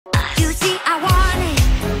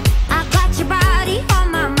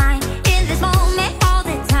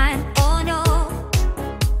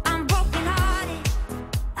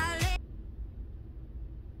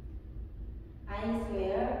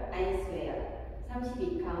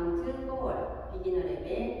32카운트 포월 비기너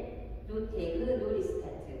레벨 노 태그 노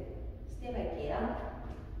리스타트 스텝 할게요.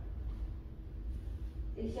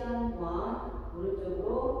 섹션 1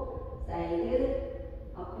 오른쪽으로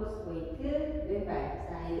사이드 어크로스 포인트 왼발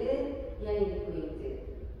사이드 비하인드 포인트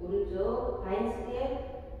오른쪽 바인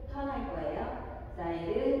스텝 턴 할 거예요.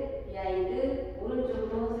 사이드 비하인드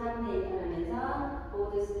오른쪽으로 4분의 1 턴하면서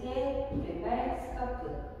보드 스텝 왼발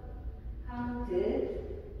스커프 카운트 1,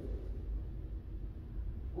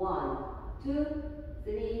 2, 3,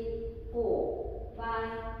 4, 5,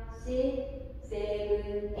 6,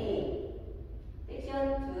 7, 8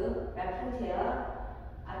 섹션 2 락킹 체어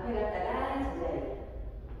앞에 갔다가 제자리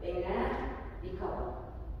백락 리커버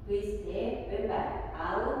V 스텝 왼발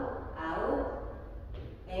아웃 아웃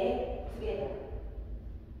백 투게더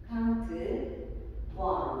카운트 1,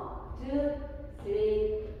 2,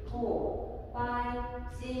 3, 4, 5,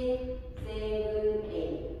 6, 7,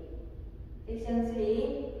 8 섹션 3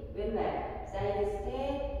 왼발 사이드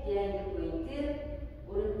스텝 비하인드 포인트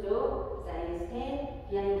오른쪽 사이드 스텝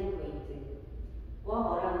비하인드 포인트 원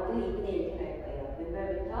어라운드 2분의 1 할 거예요.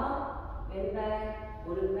 왼발부터 왼발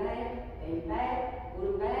오른발 왼발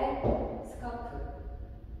오른발 스커프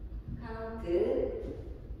카운트 1,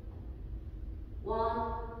 2, 3,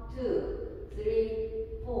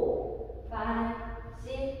 4, 5,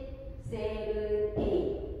 6, 7, 8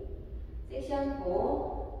 섹션 4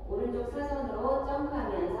 오른쪽 사선으로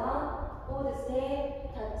점프하면서 포드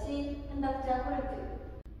스텝 터치 한 박자 홀드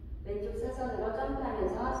왼쪽 사선으로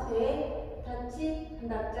점프하면서 스텝 터치 한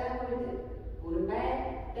박자 홀드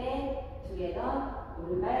오른발 백 투게더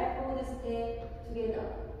오른발 포드 스텝 투게더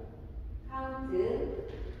카운트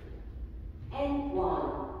and 1,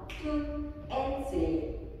 2 and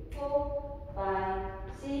 3 4, 5,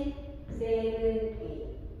 6, 7,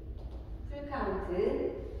 8 풀 카운트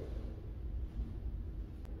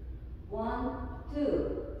 1,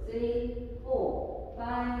 2, 3, 4, 5,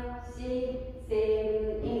 6,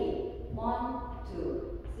 7, 8 1,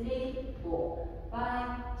 2, 3, 4, 5,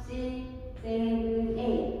 6, 7,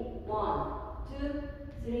 8 1, 2,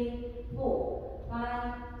 3, 4, 5,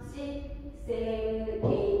 6, 7,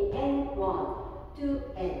 8 and 1, 2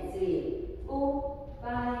 and 3, 4,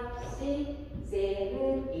 5, 6,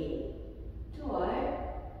 7, 8 투월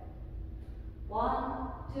 1,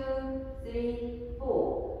 2, 3,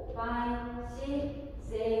 4, 5, 6,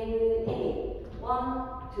 7, 8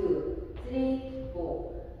 1, 2, 3,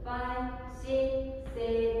 4, 5, 6,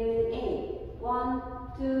 7, 8 1,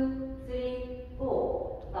 2, 3,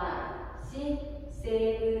 4, 5, 6,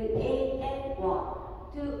 7, 8 and 1,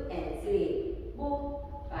 2 and 3, 4,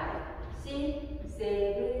 5, 6,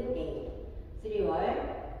 7, 8 3월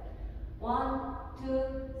 1,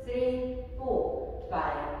 2, 3, 4,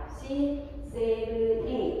 5, 6, 7,